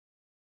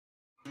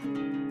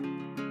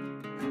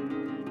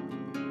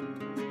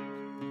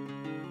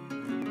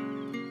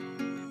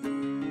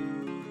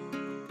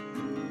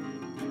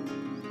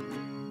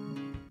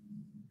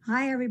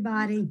Hi,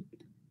 everybody.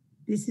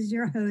 This is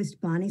your host,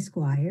 Bonnie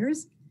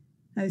Squires,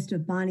 host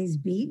of Bonnie's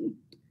Beat.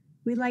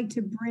 We like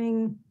to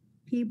bring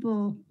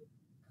people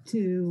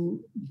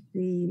to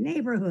the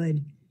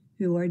neighborhood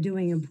who are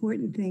doing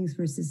important things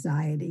for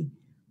society,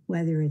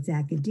 whether it's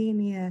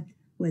academia,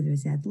 whether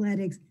it's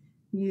athletics,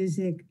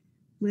 music,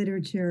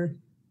 literature,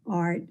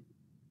 art,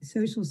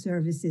 social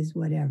services,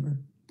 whatever.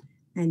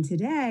 And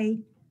today,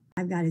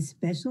 I've got a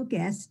special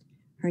guest.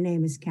 Her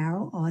name is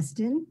Carol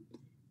Austin,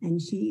 and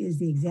she is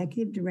the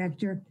executive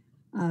director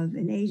of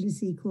an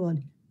agency called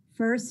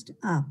First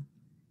Up.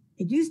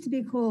 It used to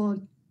be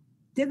called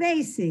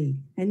DeVacy,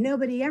 and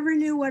nobody ever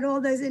knew what all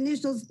those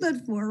initials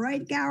stood for,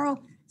 right,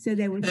 Carol? So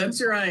they were.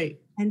 That's right.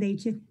 And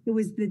it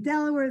was the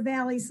Delaware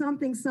Valley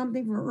something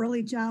for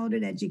early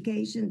childhood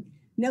education.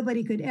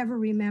 Nobody could ever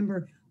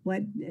remember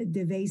what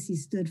DeVacy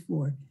stood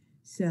for.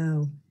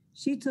 So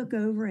she took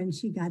over and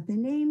she got the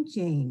name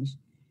changed.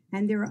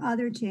 And there are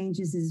other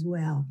changes as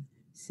well.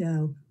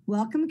 So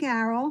welcome,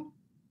 Carol.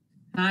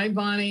 Hi,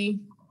 Bonnie.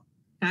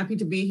 Happy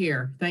to be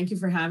here. Thank you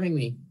for having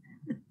me.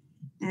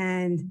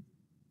 And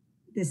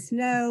the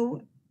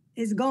snow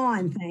is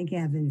gone, thank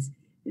heavens.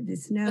 The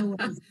snow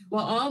was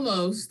well,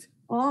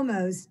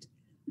 almost.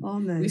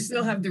 We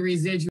still have the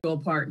residual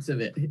parts of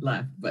it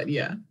left, but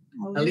yeah,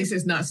 at least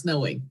it's not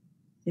snowing.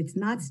 It's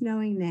not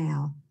snowing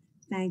now,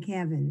 thank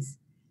heavens.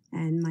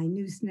 And my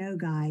new snow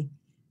guy,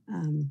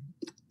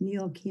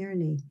 Neil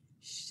Kearney,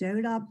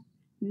 showed up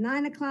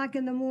 9 o'clock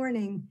in the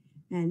morning,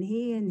 and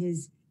he and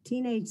his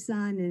teenage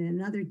son and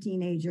another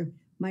teenager,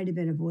 might have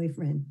been a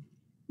boyfriend,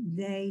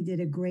 they did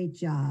a great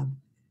job.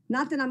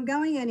 Not that I'm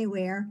going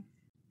anywhere,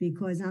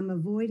 because I'm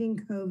avoiding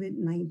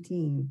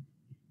COVID-19.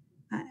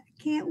 I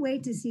can't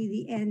wait to see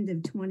the end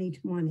of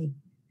 2020.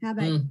 How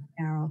about you,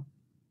 Carol?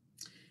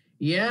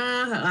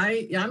 Yeah,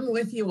 I'm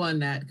with you on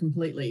that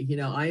completely. You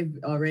know, I've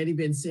already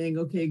been saying,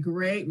 okay,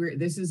 great,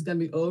 this is going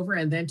to be over.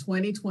 And then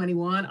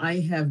 2021, I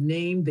have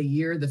named the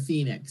year the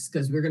Phoenix,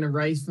 because we're going to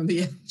rise from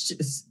the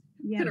ashes.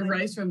 Yeah,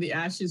 rise from the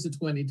ashes of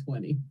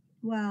 2020.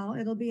 Well,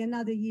 it'll be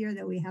another year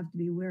that we have to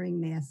be wearing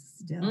masks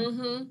still.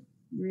 Mm-hmm.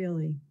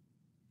 Really.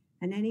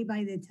 And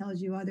anybody that tells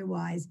you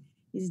otherwise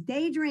is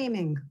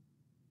daydreaming.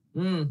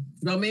 Well,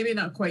 maybe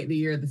not quite the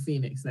year of the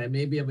Phoenix. Then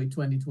maybe it'll be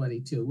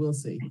 2022. We'll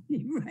see.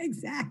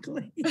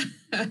 Exactly.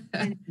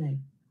 Anyway,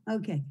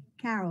 okay,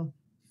 Carol.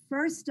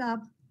 First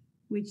Up,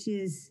 which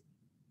is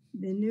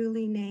the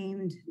newly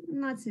named,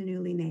 not so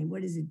newly named.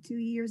 What is it? 2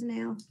 years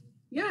now?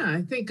 Yeah,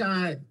 I think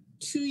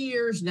 2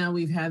 years now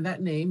we've had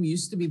that name.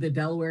 Used to be the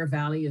Delaware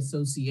Valley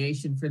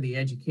Association for the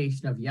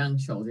Education of Young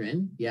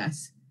Children.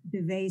 Yes.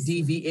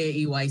 DeVacy.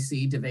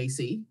 DVAEYC,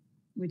 DeVacy.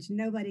 Which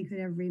nobody could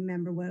ever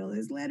remember what all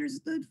those letters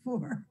stood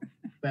for.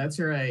 That's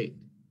right.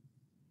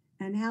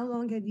 And how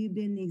long have you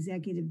been the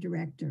executive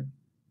director?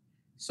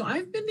 So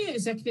I've been the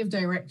executive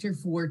director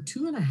for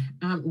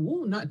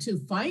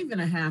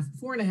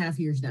 4.5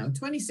 years now.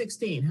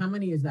 2016. How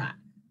many is that?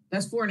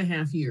 That's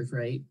 4.5 years,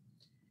 right?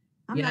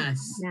 I'm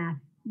yes. Not math.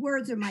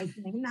 Words are my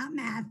thing, not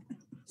math.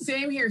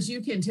 Same here, as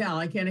you can tell.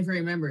 I can't even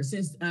remember.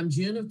 Since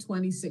June of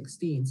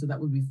 2016. So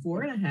that would be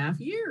 4.5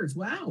 years.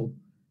 Wow.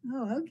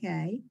 Oh,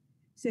 okay.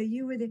 So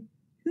you were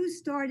who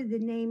started the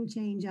name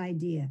change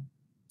idea?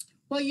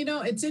 Well, you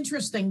know, it's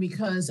interesting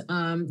because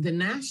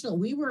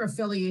we were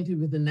affiliated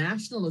with the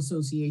National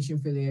Association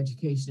for the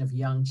Education of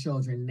Young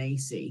Children,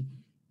 NACY.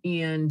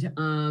 And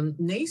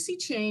NACY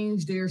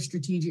changed their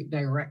strategic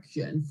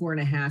direction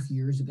 4.5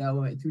 years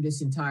ago through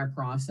this entire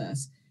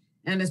process.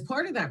 And as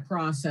part of that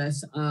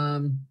process,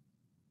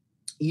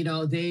 you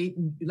know, they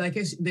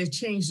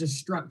changed the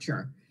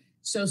structure.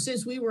 So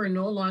since we were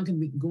no longer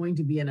going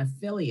to be an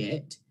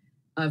affiliate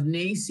of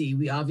NACY,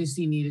 we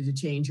obviously needed to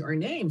change our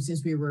name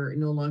since we were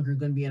no longer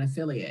going to be an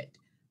affiliate.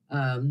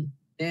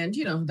 And,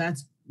 you know,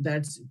 that's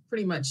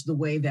pretty much the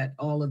way that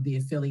all of the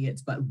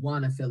affiliates, but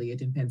one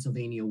affiliate in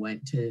Pennsylvania,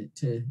 went to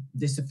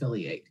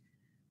disaffiliate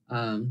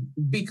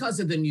because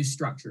of the new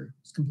structure.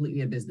 It's completely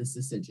a business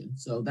decision.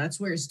 So that's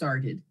where it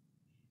started.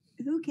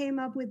 Who came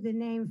up with the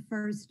name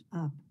First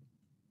Up?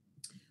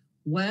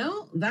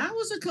 Well, that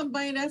was a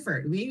combined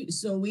effort. We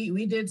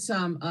did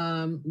some,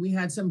 we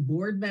had some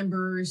board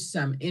members,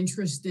 some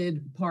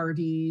interested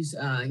parties,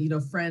 you know,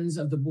 friends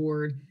of the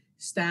board,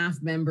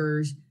 staff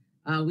members.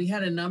 We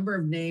had a number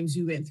of names.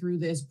 We went through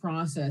this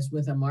process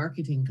with a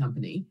marketing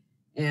company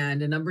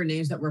and a number of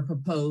names that were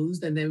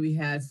proposed. And then we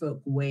had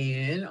folk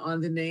weigh in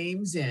on the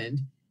names. And,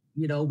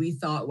 you know, we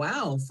thought,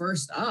 wow,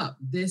 First Up,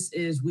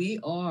 we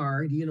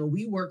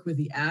work with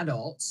the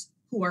adults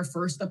who are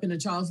first up in a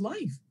child's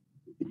life.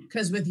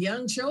 Because with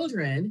young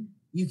children,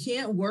 you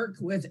can't work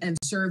with and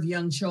serve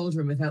young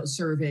children without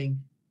serving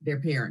their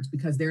parents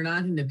because they're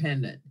not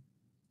independent.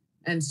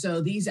 And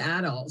so these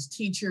adults,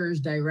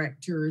 teachers,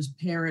 directors,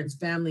 parents,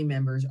 family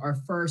members are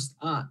first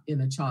up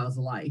in a child's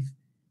life.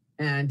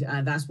 And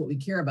that's what we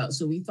care about.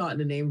 So we thought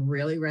the name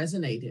really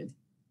resonated.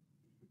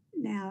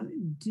 Now,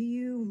 do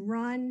you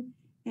run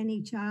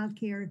any child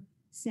care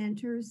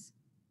centers?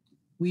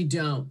 We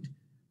don't.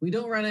 We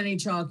don't run any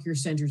child care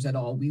centers at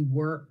all. We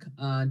work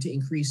to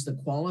increase the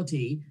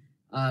quality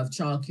of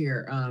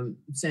childcare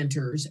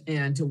centers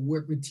and to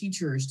work with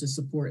teachers to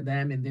support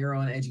them in their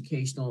own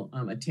educational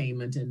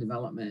attainment and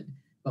development.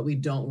 But we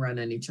don't run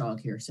any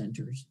childcare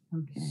centers.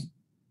 Okay.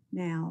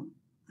 Now,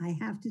 I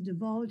have to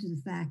divulge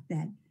the fact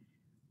that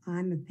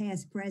I'm a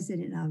past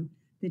president of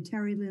the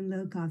Terry Lynn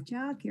Lokoff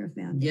Child Care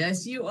Foundation.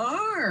 Yes, you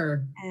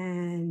are.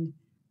 And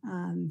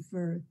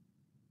for,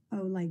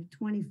 like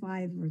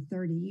 25 or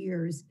 30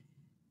 years,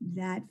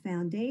 that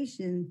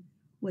foundation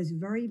was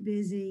very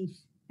busy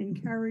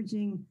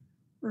encouraging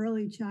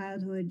early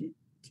childhood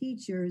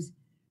teachers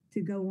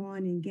to go on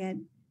and get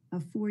a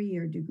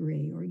 4-year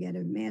degree or get a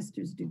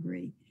master's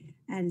degree.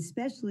 And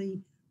especially,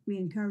 we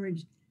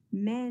encourage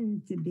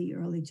men to be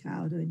early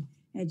childhood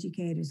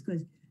educators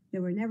because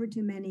there were never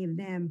too many of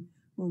them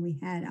when we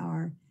had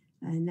our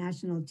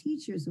National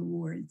Teachers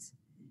Awards.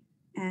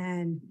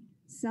 And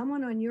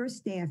someone on your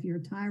staff, your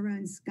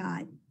Tyrone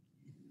Scott,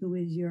 who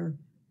is your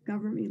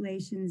government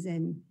relations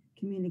and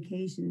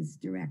communications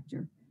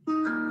director,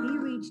 he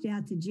reached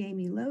out to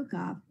Jamie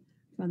Lokoff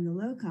from the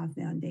Lokoff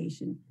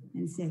Foundation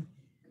and said,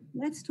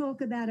 let's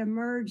talk about a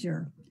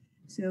merger.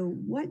 So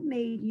what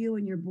made you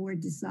and your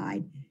board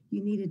decide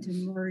you needed to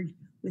merge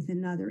with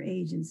another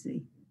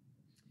agency?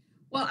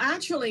 Well,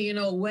 actually,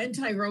 when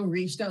Tyrone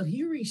reached out,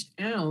 he reached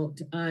out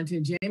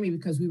to Jamie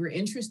because we were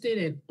interested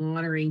in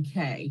honoring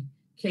Kay.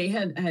 Kay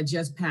had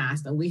just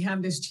passed, and we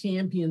have this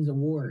Champions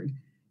Award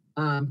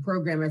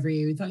program every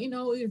year. We thought,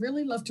 we'd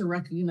really love to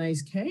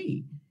recognize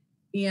Kay.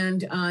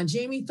 And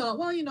Jamie thought,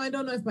 well, I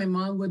don't know if my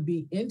mom would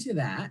be into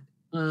that,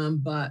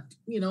 but,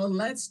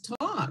 let's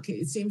talk.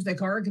 It seems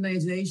like our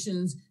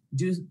organizations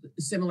do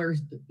similar,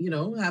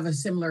 have a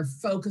similar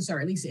focus or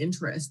at least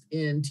interest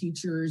in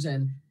teachers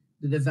and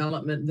the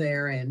development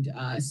there and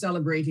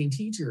celebrating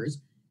teachers.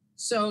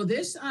 So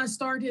this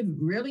started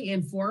really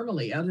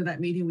informally. Out of that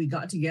meeting, we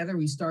got together,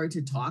 we started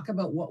to talk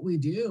about what we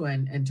do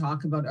and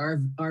talk about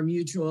our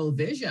mutual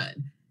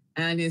vision.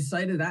 And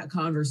inside of that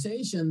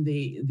conversation,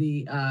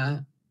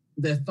 the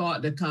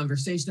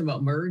conversation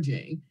about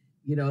merging,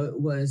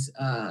 was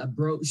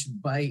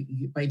broached by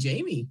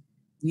Jamie.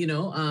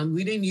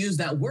 We didn't use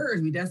that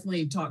word. We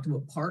definitely talked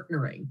about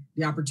partnering,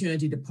 the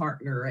opportunity to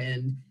partner.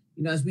 And,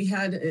 as we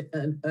had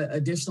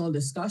additional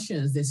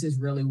discussions, this is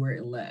really where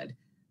it led,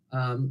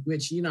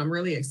 which, I'm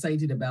really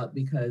excited about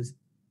because,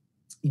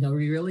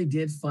 we really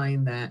did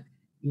find that,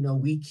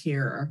 we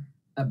care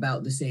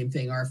about the same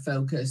thing. Our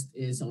focus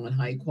is on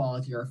high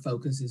quality. Our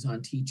focus is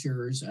on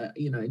teachers.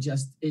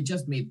 It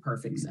just made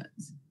perfect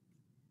sense.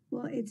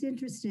 Well, it's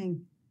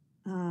interesting.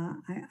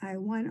 I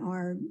want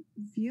our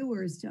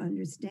viewers to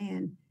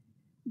understand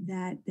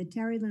that the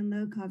Terry Lynn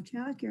Lokoff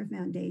Child Care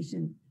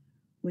Foundation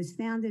was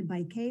founded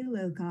by Kay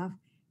Lokoff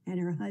and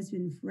her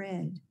husband,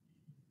 Fred,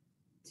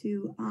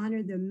 to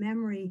honor the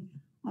memory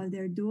of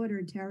their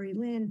daughter, Terry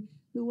Lynn,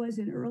 who was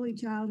an early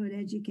childhood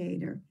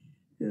educator,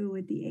 who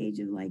at the age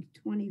of like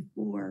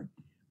 24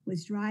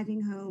 was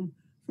driving home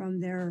from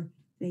their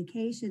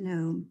vacation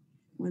home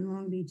on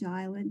Long Beach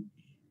Island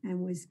and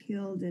was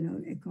killed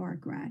in a car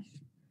crash.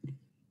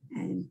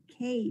 And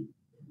Kay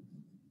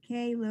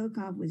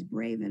Lokoff was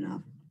brave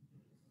enough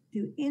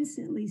to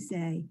instantly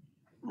say,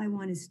 I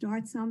want to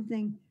start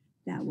something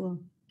that will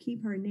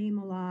keep her name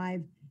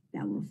alive,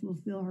 that will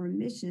fulfill her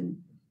mission,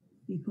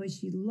 because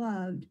she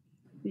loved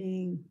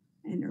being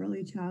an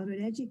early childhood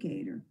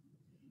educator.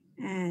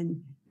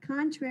 And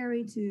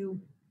contrary to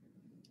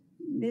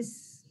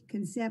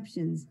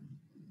misconceptions,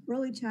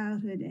 early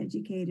childhood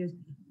educators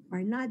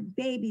are not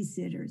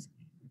babysitters.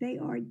 They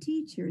are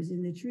teachers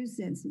in the true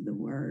sense of the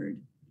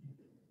word.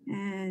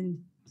 And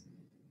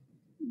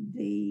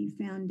the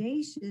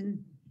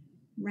foundation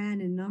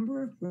ran a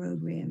number of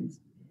programs,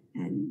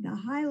 and the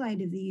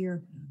highlight of the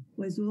year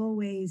was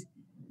always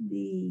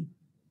the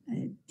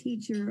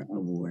teacher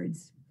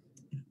awards,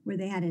 where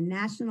they had a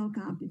national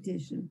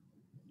competition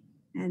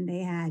and they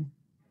had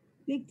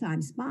big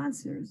time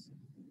sponsors.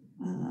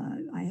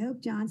 I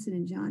hope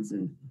Johnson &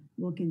 Johnson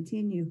will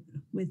continue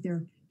with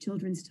their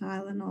children's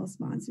Tylenol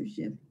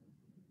sponsorship,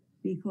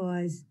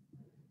 because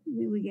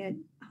we would get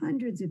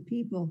hundreds of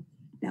people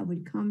that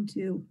would come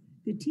to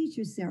the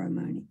teacher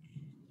ceremony.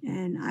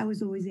 And I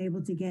was always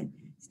able to get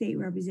State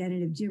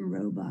Representative Jim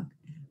Roebuck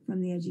from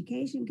the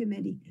Education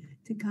Committee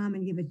to come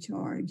and give a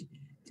charge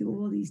to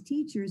all these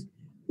teachers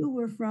who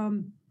were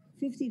from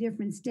 50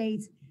 different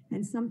states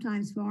and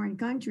sometimes foreign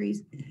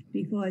countries,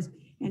 because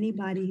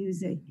anybody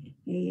who's a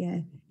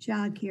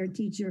child care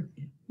teacher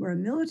for a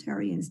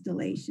military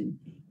installation,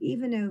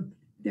 even though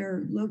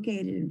they're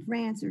located in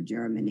France or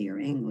Germany or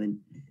England,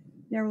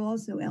 they're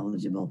also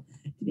eligible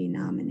to be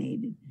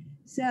nominated.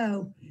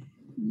 So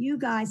you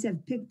guys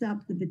have picked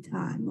up the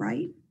baton,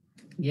 right?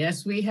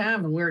 Yes, we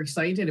have, and we're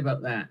excited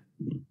about that.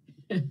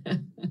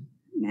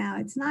 Now,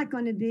 it's not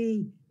going to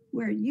be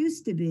where it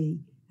used to be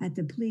at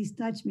the Please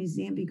Touch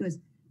Museum, because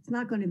it's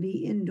not going to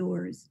be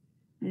indoors,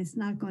 and it's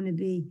not going to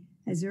be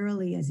as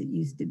early as it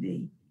used to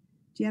be.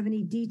 Do you have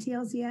any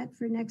details yet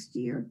for next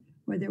year,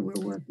 whether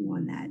we're working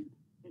on that?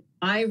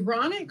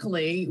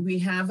 Ironically, we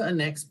have a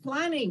next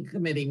planning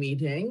committee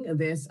meeting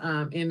this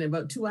in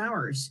about 2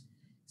 hours.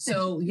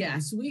 So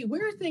yes,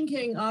 we're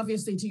thinking,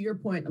 obviously, to your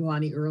point,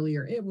 Bonnie,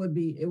 earlier, it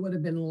would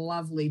have been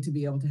lovely to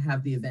be able to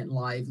have the event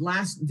live.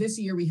 This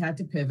year we had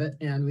to pivot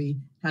and we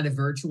had a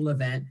virtual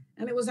event,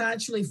 and it was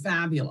actually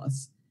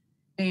fabulous.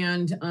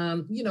 And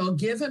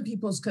given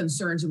people's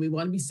concerns, and we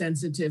want to be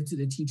sensitive to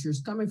the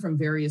teachers coming from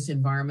various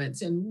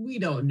environments, and we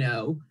don't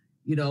know,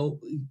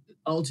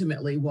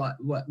 ultimately what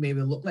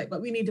maybe it look like,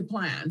 but we need to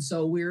plan.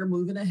 So we're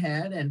moving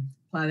ahead and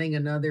planning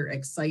another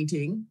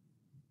exciting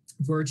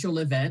virtual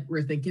event.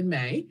 We're thinking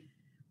May,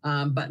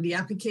 but the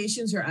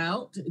applications are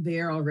out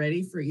there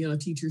already for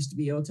teachers to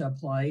be able to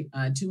apply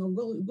to, and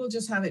we'll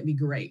just have it be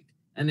great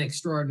and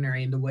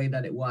extraordinary in the way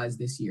that it was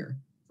this year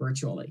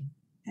virtually.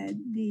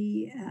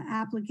 The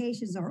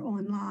applications are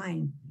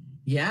online.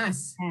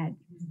 Yes. At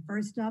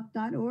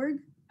firstup.org.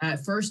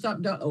 At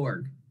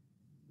firstup.org.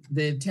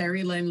 The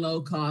Terry Lynn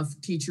Lokoff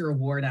Teacher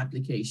Award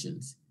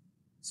applications.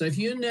 So if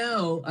you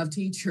know of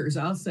teachers,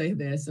 I'll say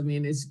this, I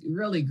mean, it's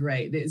really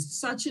great. It's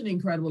such an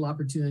incredible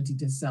opportunity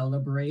to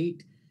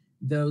celebrate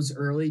those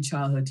early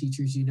childhood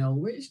teachers,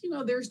 which,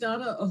 there's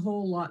not a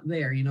whole lot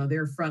there.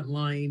 They're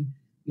frontline,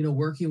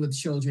 working with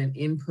children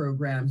in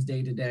programs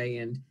day to day,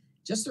 and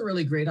just a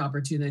really great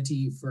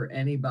opportunity for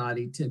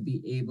anybody to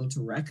be able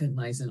to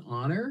recognize and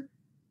honor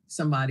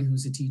somebody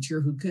who's a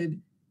teacher who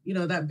could,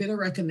 that bit of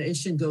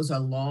recognition goes a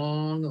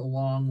long,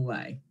 long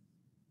way.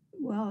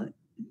 Well,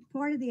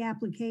 part of the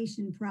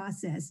application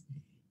process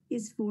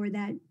is for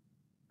that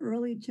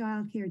early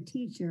child care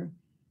teacher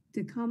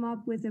to come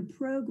up with a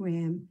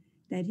program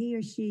that he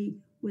or she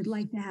would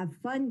like to have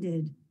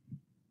funded.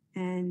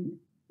 And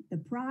the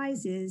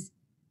prize is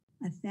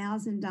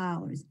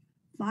 $1,000,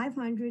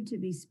 $500 to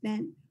be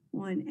spent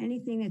on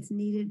anything that's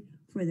needed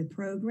for the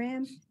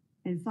program,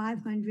 and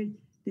 $500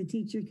 the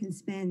teacher can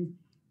spend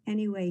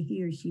any way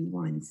he or she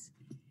wants.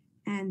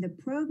 And the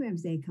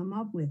programs they come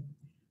up with,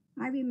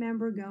 I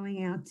remember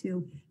going out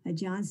to a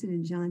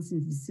Johnson &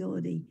 Johnson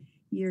facility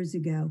years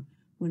ago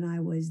when I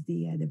was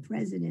the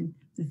president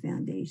of the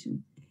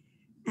foundation,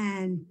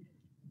 and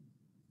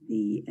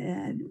the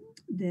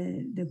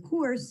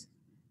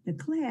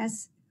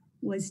class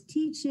was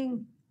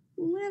teaching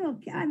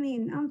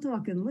I'm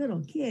talking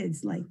little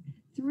kids like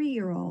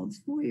 3-year-olds,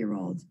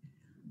 4-year-olds,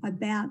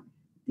 about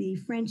the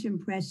French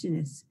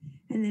Impressionists,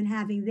 and then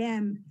having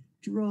them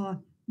draw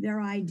their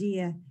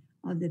idea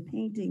of the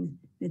paintings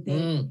that they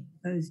were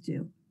exposed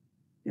to.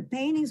 The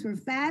paintings were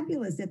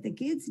fabulous that the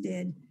kids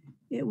did.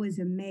 It was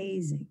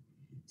amazing.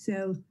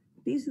 So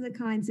these are the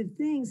kinds of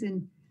things,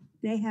 and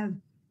they have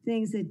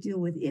things that deal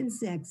with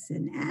insects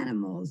and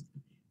animals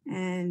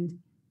and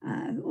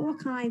all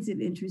kinds of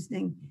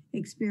interesting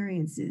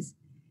experiences.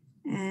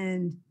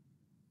 And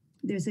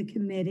there's a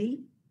committee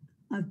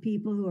of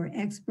people who are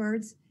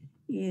experts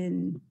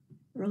in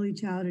early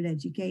childhood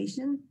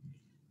education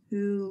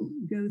who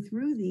go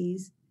through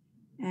these,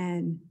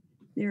 and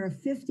there are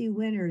 50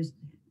 winners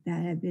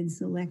that have been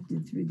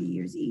selected through the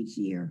years, each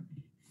year,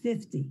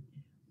 50.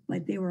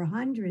 But there were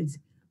hundreds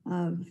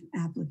of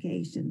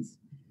applications.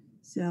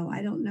 So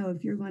I don't know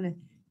if you're going to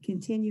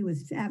continue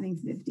with having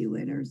 50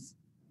 winners.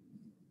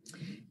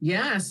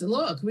 Yes,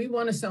 look, we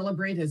want to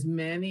celebrate as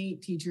many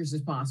teachers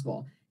as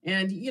possible.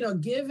 And,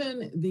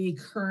 given the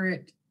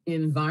current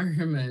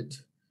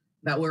environment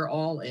that we're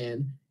all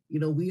in,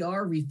 we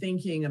are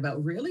rethinking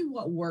about really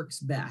what works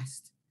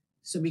best.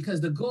 So because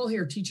the goal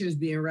here, teachers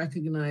being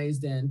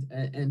recognized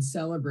and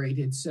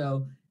celebrated.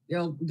 So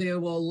there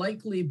will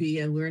likely be,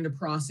 and we're in the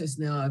process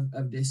now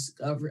of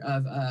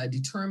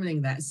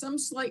determining that, some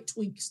slight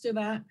tweaks to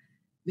that,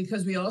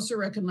 because we also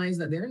recognize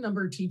that there are a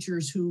number of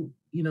teachers who,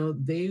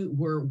 they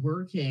were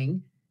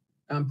working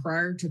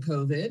prior to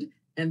COVID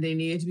and they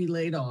needed to be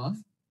laid off.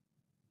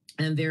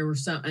 And there were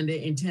some, and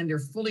they're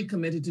fully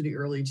committed to the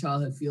early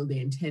childhood field. They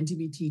intend to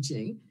be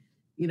teaching,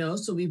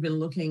 so we've been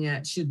looking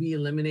at, should we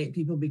eliminate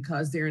people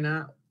because they're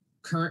not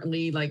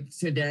currently, like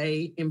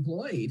today,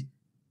 employed,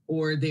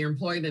 or they're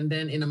employed and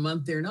then in a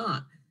month they're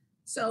not.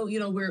 So,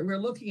 we're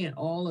looking at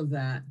all of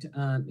that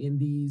in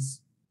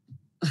these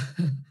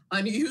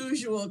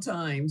unusual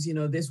times,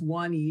 this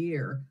one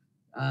year,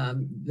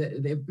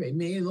 they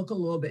may look a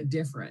little bit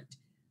different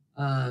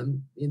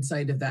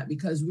inside of that,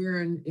 because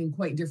we're in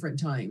quite different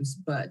times.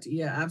 But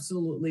yeah,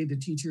 absolutely, the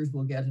teachers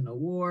will get an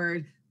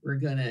award. We're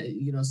gonna,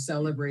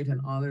 celebrate and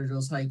honor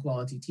those high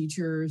quality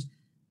teachers.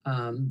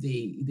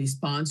 The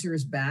sponsor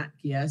is back,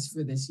 yes,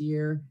 for this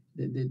year,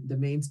 the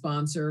main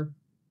sponsor,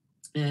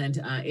 and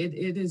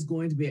it is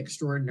going to be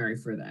extraordinary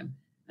for them.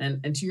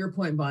 And to your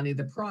point, Bonnie,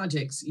 the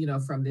projects,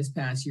 from this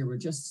past year were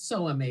just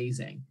so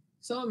amazing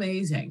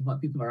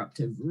what people are up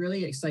to.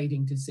 Really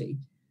exciting to see.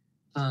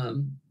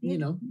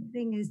 The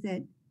thing is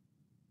that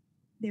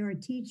there are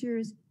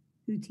teachers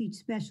who teach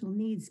special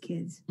needs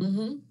kids.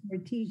 Mm-hmm. There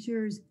are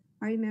teachers.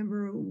 I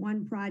remember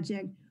one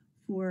project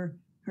for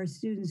our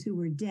students who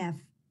were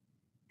deaf,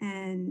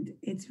 and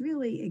it's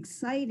really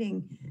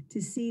exciting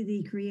to see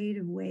the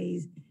creative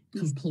ways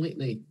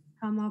completely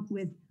come up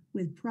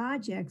with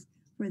projects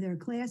for their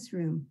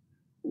classroom,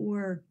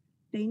 or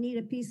they need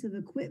a piece of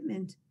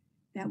equipment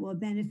that will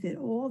benefit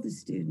all the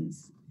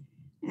students.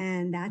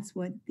 And that's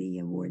what the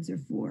awards are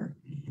for.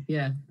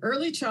 Yeah.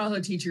 Early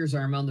childhood teachers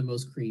are among the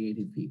most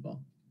creative people.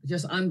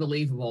 Just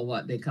unbelievable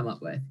what they come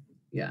up with.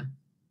 Yeah.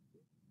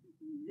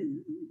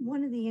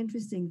 One of the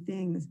interesting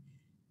things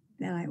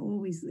that I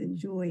always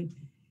enjoyed,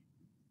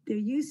 there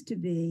used to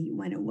be,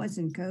 when it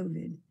wasn't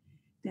COVID,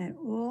 that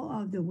all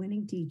of the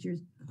winning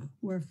teachers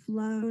were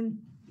flown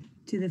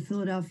to the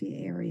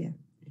Philadelphia area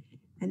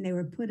and they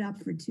were put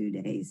up for 2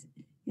 days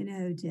in a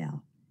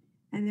hotel.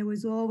 And there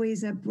was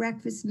always a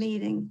breakfast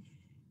meeting,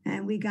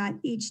 and we got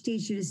each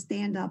teacher to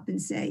stand up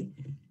and say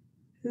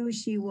who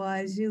she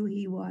was, who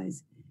he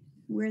was,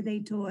 where they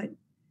taught,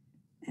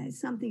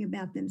 something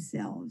about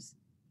themselves.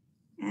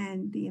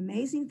 And the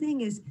amazing thing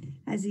is,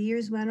 as the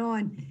years went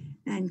on,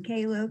 and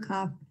Kay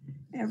Lokoff,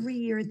 every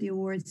year at the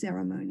award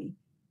ceremony,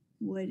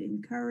 would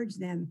encourage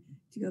them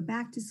to go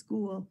back to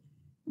school.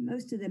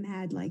 Most of them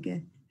had like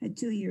a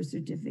 2-year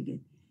certificate.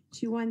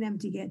 She wanted them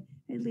to get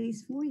at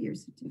least 4-year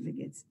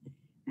certificates.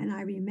 And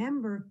I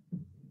remember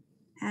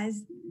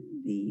as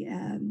the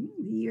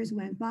years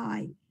went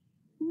by,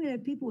 we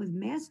had people with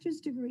master's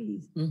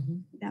degrees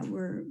that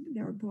were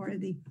part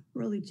of the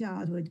early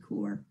childhood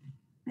corps.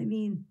 I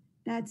mean,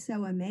 that's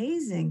so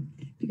amazing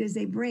because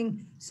they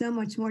bring so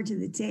much more to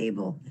the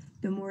table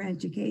the more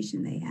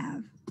education they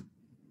have.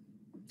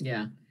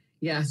 Yeah.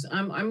 Yes,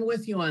 I'm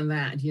with you on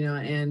that,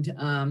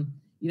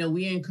 and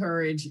we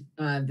encourage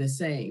the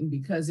same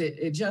because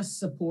it just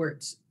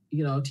supports,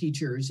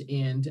 teachers,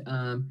 and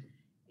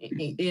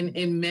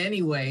in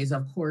many ways,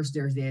 of course,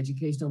 there's the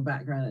educational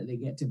background that they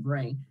get to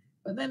bring,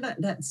 but then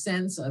that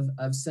sense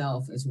of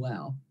self as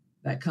well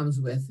that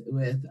comes with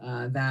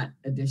that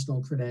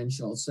additional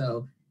credential.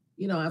 So,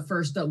 at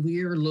first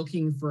we're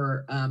looking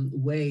for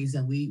ways,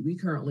 and we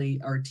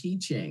currently are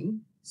teaching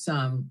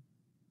some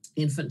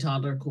infant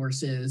toddler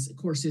courses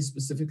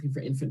specifically for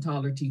infant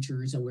toddler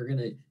teachers, and we're going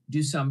to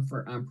do some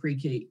for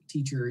pre-K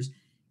teachers,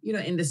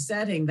 in the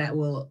setting that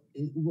will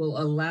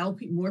allow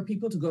more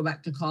people to go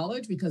back to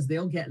college because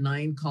they'll get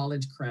 9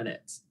 college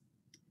credits.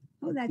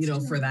 Oh,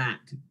 that's for that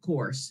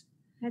course.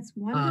 That's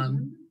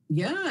wonderful.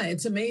 Yeah,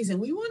 it's amazing.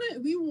 We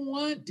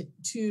want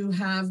to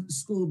have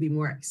school be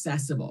more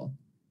accessible.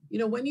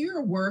 When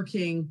you're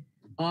working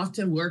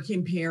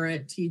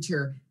parent,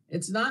 teacher,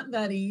 it's not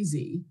that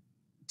easy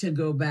to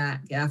go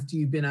back after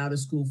you've been out of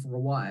school for a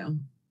while,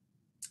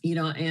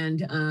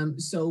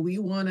 and so we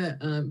want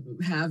to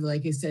have,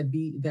 like I said,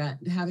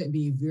 have it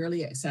be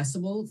really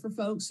accessible for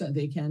folks so that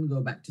they can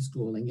go back to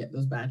school and get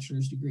those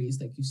bachelor's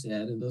degrees, like you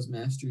said, and those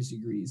master's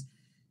degrees.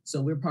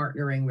 So we're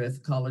partnering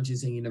with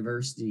colleges and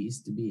universities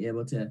to be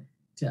able to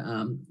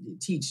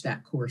teach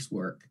that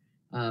coursework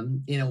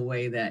in a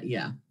way that,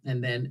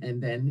 and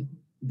then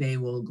they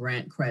will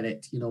grant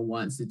credit,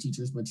 once the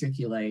teachers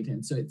matriculate,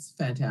 and so it's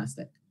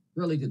fantastic,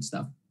 really good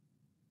stuff.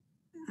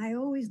 I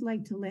always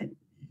like to let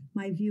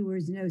my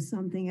viewers know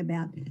something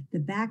about the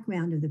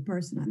background of the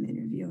person I'm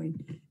interviewing.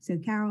 So,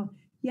 Carol,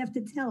 you have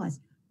to tell us,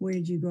 where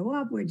did you grow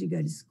up? Where did you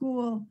go to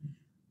school?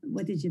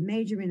 What did you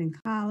major in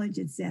college,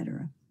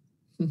 etc.?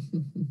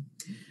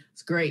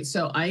 It's great.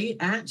 So I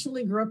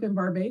actually grew up in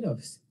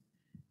Barbados.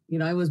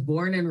 I was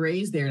born and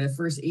raised there the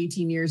first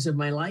 18 years of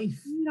my life.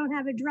 You don't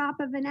have a drop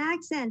of an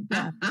accent,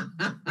 though.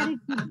 How did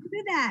you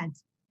do that?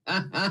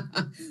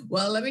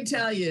 Well, let me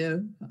tell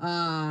you,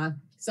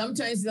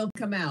 sometimes they'll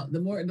come out. The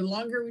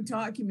longer we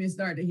talk, you may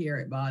start to hear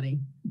it, Bonnie.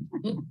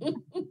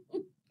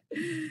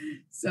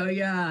 So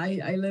yeah,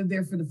 I lived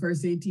there for the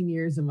first 18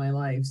 years of my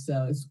life.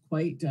 So it's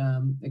quite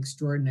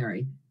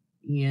extraordinary.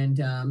 And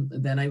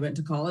then I went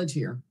to college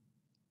here.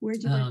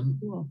 Where'd you go to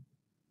school?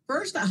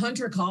 First at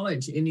Hunter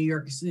College in New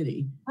York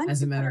City,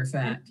 as a matter of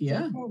fact.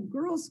 Yeah.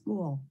 Girls'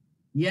 school.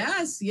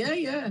 Yes.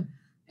 Yeah.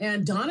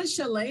 And Donna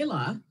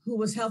Shalala, who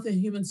was Health and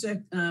Human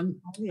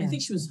I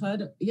think she was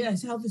Health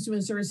and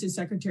Human Services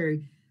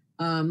Secretary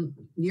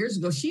years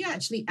ago. She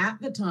actually,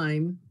 at the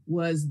time,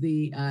 was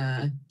the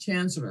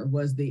chancellor,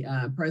 was the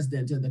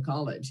president of the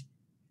college.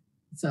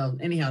 So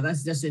anyhow,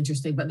 that's just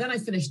interesting. But then I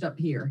finished up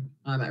here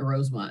at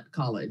Rosemont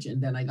College,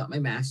 and then I got my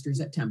master's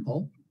at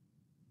Temple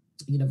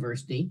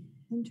University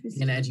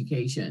in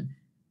education.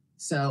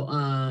 So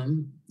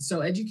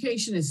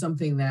education is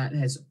something that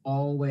has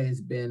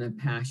always been a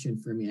passion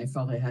for me. I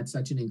felt I had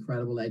such an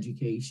incredible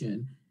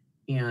education.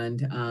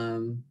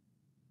 And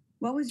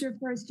what was your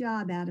first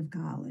job out of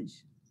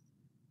college?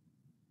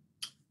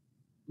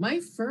 My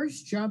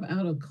first job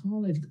out of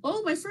college.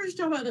 Oh, my first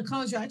job out of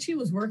college actually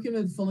was working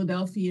with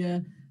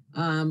Philadelphia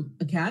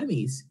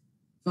Academies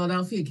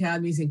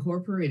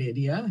Incorporated.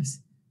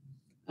 Yes.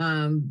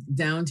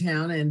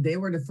 Downtown, and they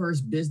were the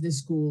first business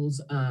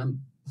schools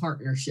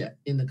partnership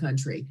in the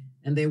country,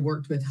 and they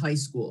worked with high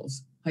school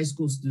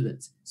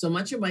students. So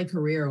much of my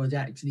career was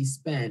actually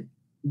spent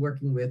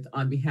working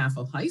on behalf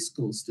of high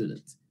school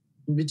students,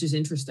 which is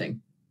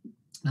interesting.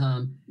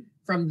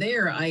 From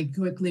there, I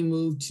quickly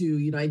moved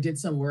to, I did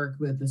some work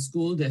with the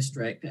school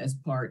district as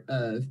part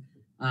of,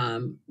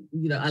 a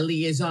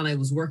liaison. I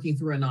was working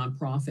through a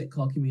nonprofit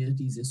called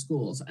Communities in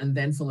Schools, and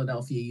then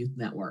Philadelphia Youth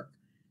Network,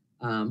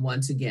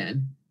 once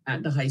again,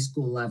 at the high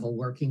school level,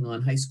 working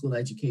on high school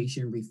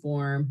education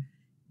reform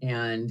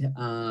and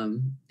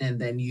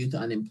then youth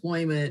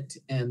unemployment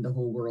and the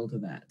whole world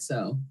of that.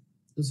 So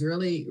it was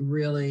really,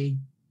 really,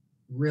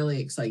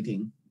 really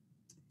exciting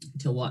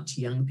to watch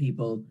young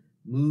people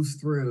move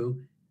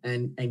through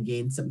and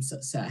gain some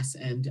success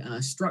and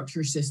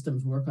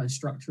work on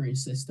structuring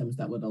systems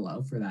that would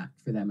allow for that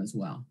for them as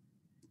well.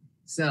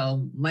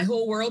 So my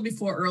whole world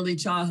before early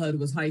childhood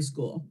was high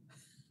school.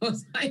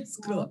 Was high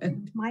school. Well,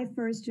 my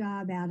first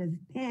job out of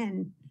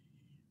Penn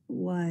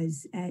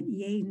was at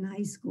Yaden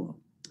High School.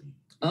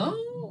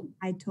 Oh.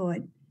 I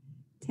taught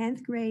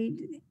 10th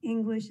grade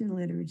English and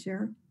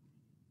literature.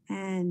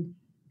 And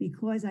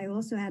because I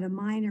also had a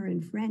minor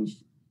in French,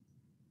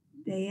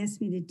 they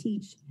asked me to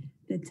teach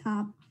the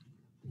top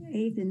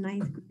 8th and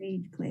 9th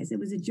grade class. It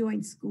was a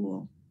joint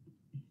school.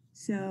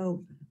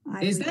 So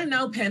Is that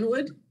now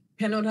Penwood?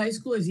 Penwood High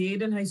School? Is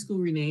Yaden High School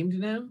renamed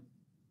now?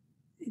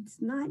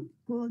 It's not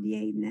called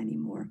Yaden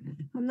anymore.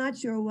 I'm not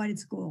sure what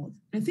it's called.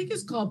 I think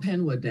it's called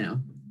Penwood now.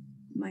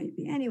 Might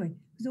be. Anyway,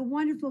 it was a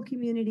wonderful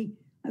community,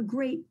 a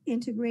great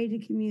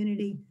integrated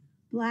community,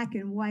 Black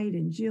and white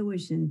and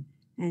Jewish and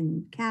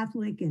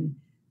Catholic and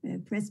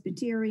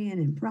Presbyterian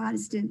and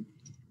Protestant.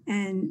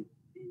 And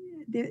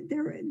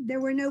there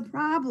were no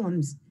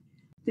problems.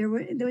 There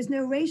was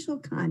no racial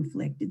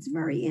conflict. It's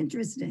very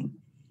interesting.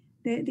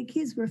 The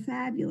kids were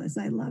fabulous.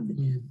 I loved it.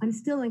 Yeah. I'm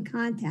still in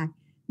contact.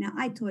 Now,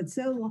 I taught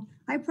so long.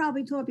 I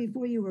probably taught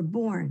before you were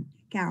born,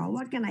 Carol.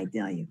 What can I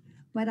tell you?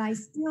 But I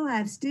still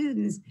have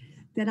students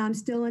that I'm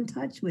still in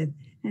touch with.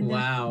 And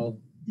wow.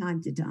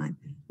 Time to time,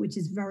 which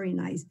is very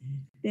nice.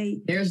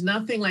 There's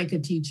nothing like a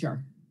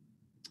teacher.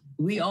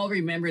 We all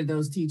remember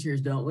those teachers,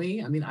 don't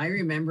we? I mean, I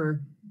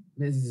remember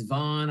Mrs.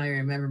 Vaughn. I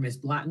remember Miss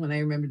Blackman. I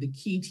remember the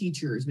key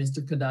teachers,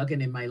 Mr.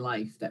 Cadogan, in my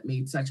life that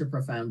made such a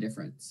profound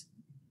difference.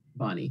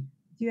 Bonnie.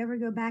 Do you ever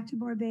go back to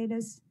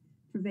Barbados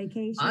for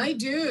vacation? I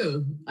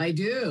do.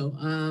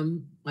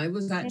 I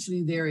was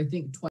actually there, I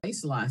think,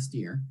 twice last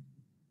year.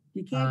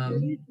 You can't go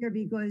this year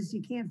because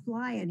you can't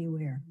fly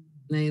anywhere.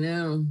 I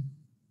know.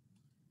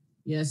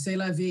 Yeah, c'est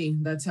la vie.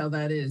 That's how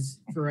that is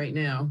for right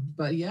now.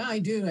 But yeah, I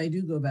do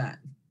go back.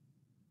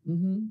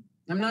 Mm-hmm.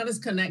 I'm not as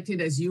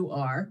connected as you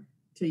are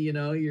to,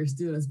 your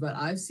students, but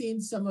I've seen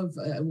some of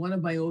one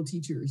of my old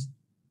teachers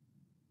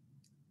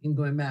in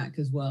going back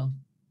as well.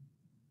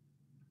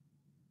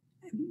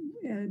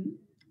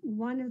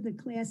 One of the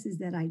classes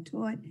that I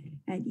taught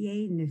at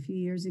Yaden a few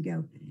years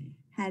ago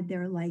had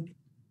their 40th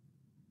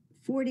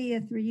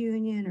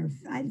reunion, or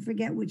I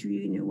forget which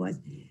reunion it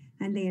was,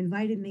 and they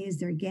invited me as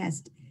their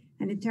guest.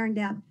 And it turned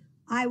out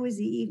I was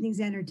the evening's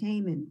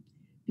entertainment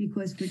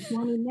because for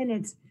 20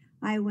 minutes,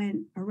 I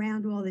went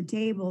around all the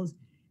tables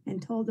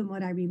and told them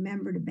what I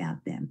remembered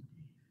about them.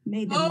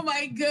 Made them, oh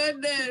my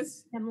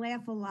goodness. Them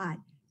laugh a lot.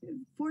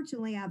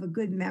 Fortunately, I have a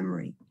good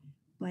memory.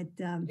 But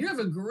you have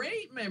a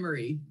great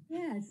memory.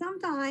 Yeah,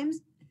 sometimes.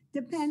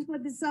 Depends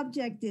what the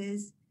subject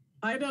is.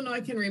 I don't know.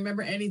 I can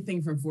remember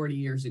anything from 40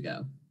 years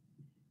ago.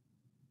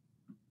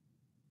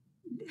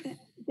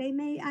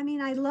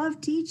 I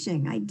love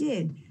teaching. I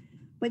did.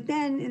 But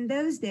then in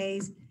those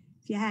days,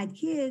 if you had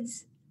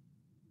kids,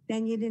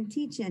 then you didn't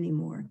teach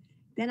anymore.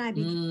 Then I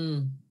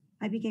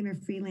became a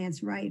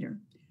freelance writer.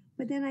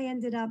 But then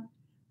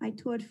I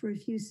taught for a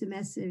few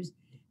semesters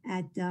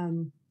at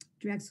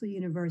Drexel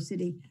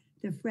University,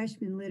 the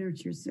freshman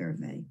literature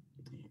survey.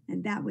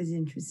 And that was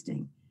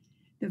interesting.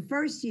 The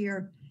first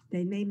year,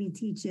 they made me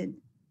teach at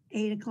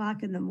 8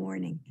 o'clock in the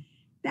morning.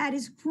 That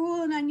is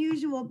cruel and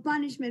unusual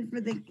punishment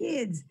for the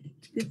kids.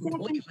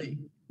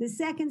 The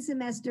second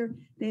semester,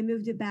 they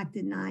moved it back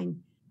to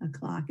 9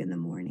 o'clock in the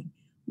morning,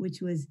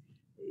 which was,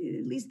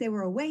 at least they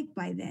were awake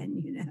by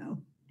then,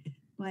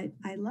 But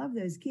I love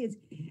those kids.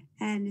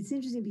 And it's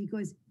interesting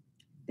because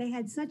they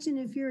had such an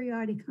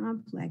inferiority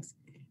complex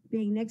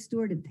being next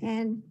door to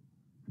Penn.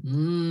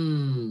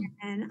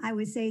 And I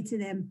would say to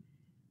them,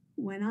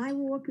 when I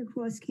walk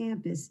across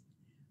campus,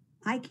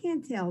 I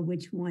can't tell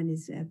which one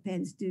is a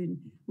Penn student,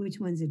 which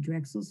one's a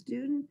Drexel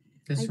student.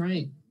 That's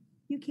right.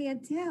 You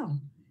can't tell.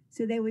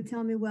 So they would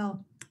tell me,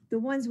 well, the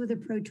ones with the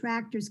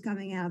protractors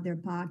coming out of their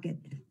pocket,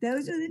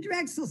 those are the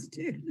Drexel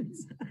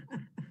students.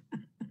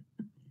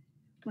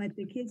 But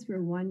the kids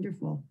were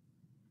wonderful.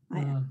 I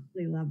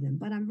absolutely love them.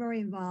 But I'm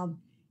very involved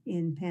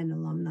in Penn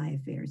alumni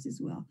affairs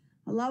as well.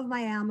 I love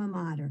my alma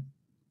mater.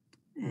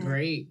 And,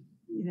 great.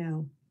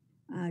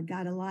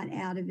 Got a lot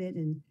out of it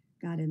and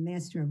got a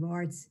Master of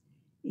Arts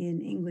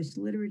in English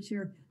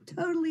literature.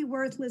 Totally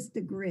worthless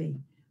degree,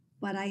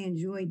 but I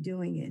enjoyed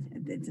doing it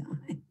at the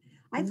time.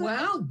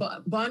 Wow,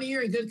 Bonnie,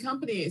 you're in good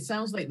company. It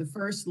sounds like the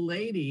First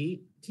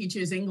Lady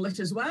teaches English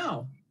as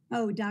well.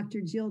 Oh,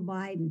 Dr. Jill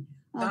Biden.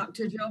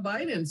 Dr. Jill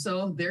Biden.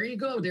 So there you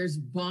go. There's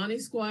Bonnie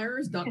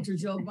Squires, Dr.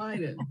 Jill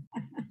Biden.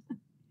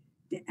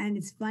 And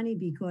it's funny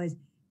because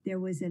there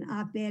was an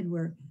op-ed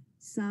where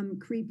some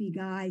creepy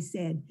guy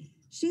said,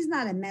 she's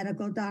not a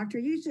medical doctor.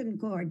 You shouldn't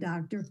call her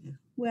doctor.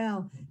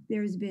 Well,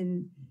 there's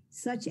been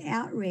such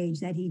outrage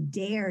that he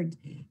dared.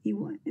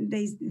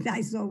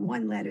 I saw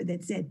one letter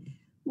that said,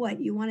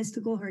 what, you want us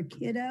to call her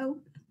kiddo?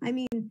 I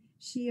mean,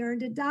 she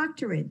earned a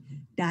doctorate.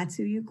 That's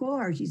who you call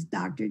her. She's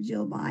Dr.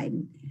 Jill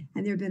Biden.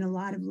 And there have been a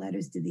lot of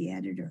letters to the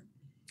editor.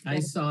 I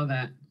saw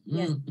that.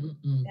 Yes,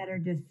 that are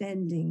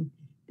defending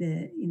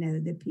the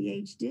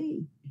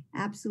PhD.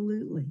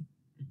 Absolutely.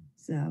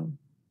 So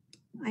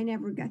I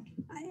never got,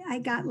 I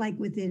got like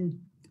within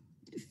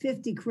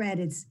 50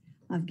 credits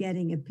of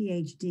getting a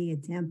PhD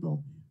at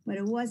Temple, but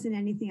it wasn't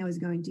anything I was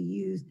going to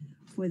use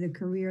for the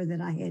career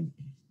that I had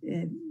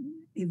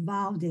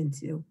evolved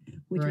into,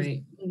 which was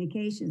a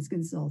communications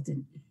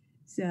consultant.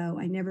 So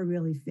I never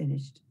really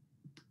finished.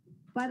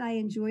 But I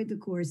enjoyed the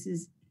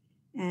courses,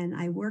 and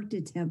I worked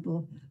at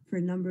Temple for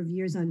a number of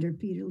years under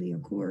Peter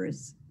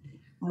Leocoris.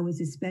 I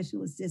was a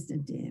special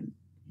assistant to him.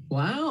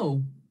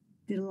 Wow.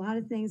 Did a lot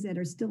of things that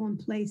are still in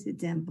place at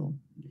Temple.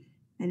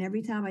 And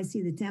every time I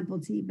see the Temple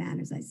tea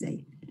banners, I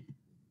say,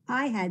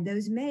 I had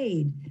those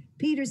made.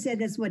 Peter said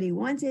that's what he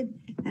wanted,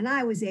 and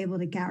I was able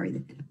to carry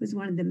them. It was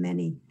one of the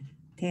many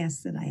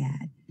tasks that I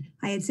had.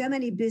 I had so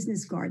many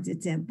business cards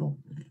at Temple.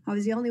 I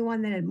was the only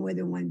one that had more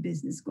than one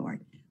business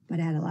card, but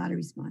I had a lot of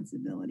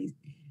responsibilities.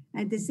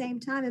 At the same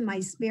time, in my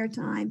spare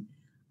time,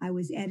 I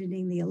was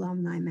editing the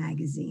alumni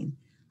magazine.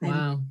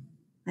 Wow.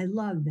 I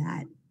love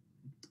that.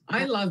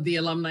 I love the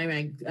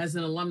alumni as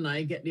an alumni.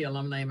 I get the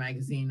alumni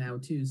magazine now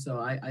too, so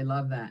I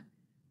love that.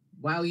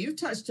 Wow, you've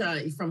touched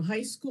from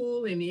high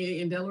school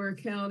in Delaware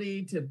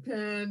County to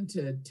Penn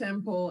to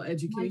Temple,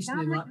 education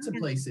in lots of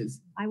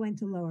places. I went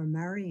to Lower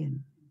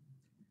Merion.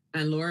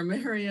 And Lower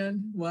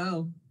Merion,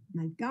 wow.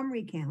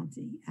 Montgomery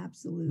County,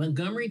 absolutely.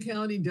 Montgomery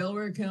County,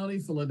 Delaware County,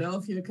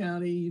 Philadelphia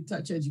County, you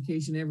touch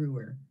education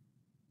everywhere.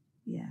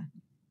 Yeah,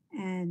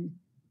 and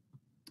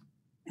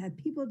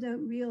people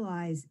don't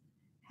realize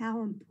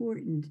how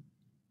important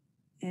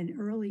an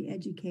early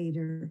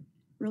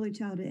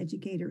childhood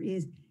educator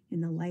is in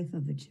the life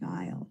of a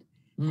child,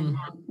 and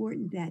how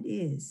important that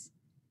is.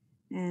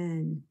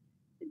 And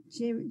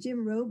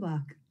Jim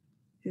Roebuck,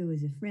 who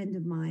is a friend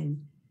of mine,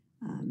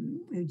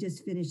 who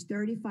just finished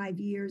 35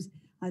 years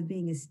of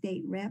being a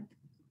state rep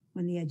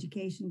on the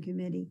education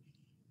committee,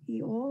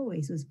 he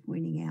always was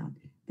pointing out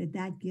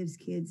that gives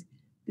kids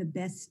the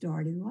best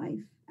start in life.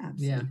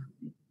 Absolutely.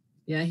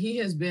 Yeah, he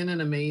has been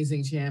an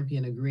amazing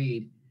champion,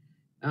 agreed.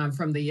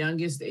 From the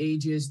youngest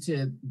ages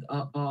to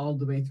all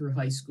the way through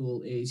high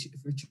school age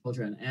for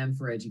children and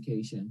for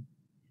education.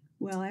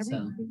 Well,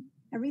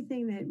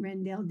 everything that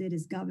Rendell did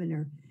as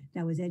governor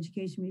that was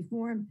education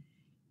reform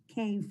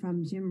came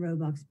from Jim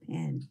Roebuck's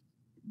pen.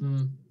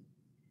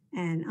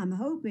 And I'm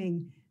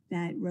hoping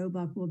that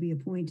Roebuck will be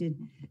appointed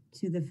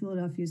to the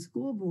Philadelphia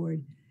School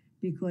Board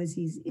because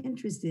he's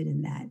interested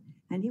in that,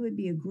 and he would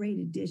be a great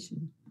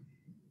addition.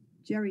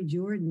 Jerry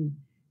Jordan,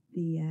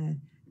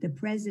 the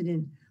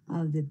president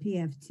of the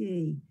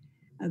PFT,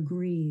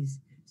 agrees.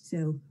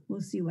 So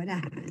we'll see what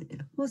happens.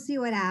 We'll see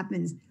what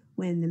happens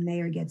when the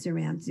mayor gets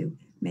around to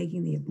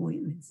making the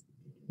appointments.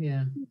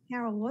 Yeah,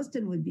 Carol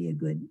Austin would be a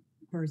good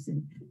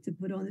person to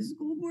put on the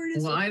school board.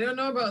 Well, I don't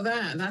know about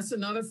that. That's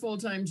another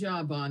full-time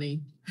job,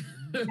 Bonnie.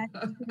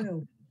 That's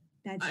true.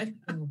 That's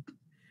true.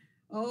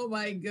 Oh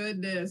my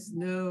goodness.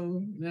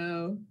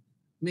 No.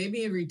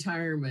 Maybe in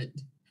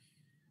retirement.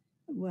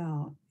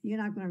 Well, you're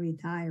not going to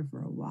retire for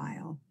a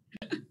while.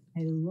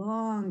 A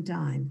long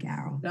time,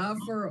 Carol. Not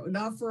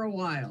for a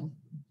while.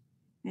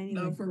 Anyway,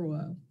 not for a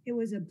while. It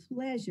was a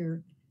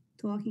pleasure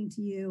talking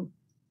to you,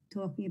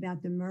 talking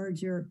about the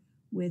merger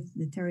with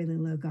the Terry Lynn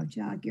Lokoff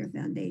Child Care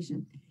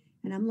Foundation.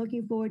 And I'm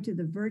looking forward to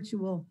the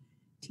virtual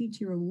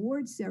teacher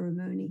award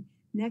ceremony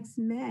next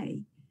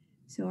May.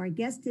 So our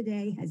guest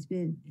today has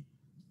been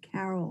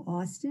Carol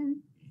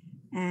Austin,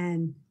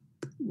 and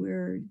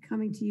we're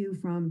coming to you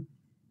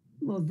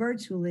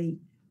virtually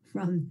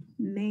from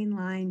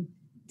mainline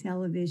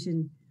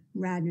television,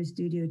 Radnor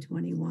Studio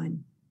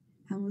 21.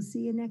 And we'll see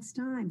you next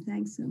time.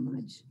 Thanks so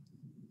much.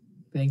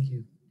 Thank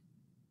you.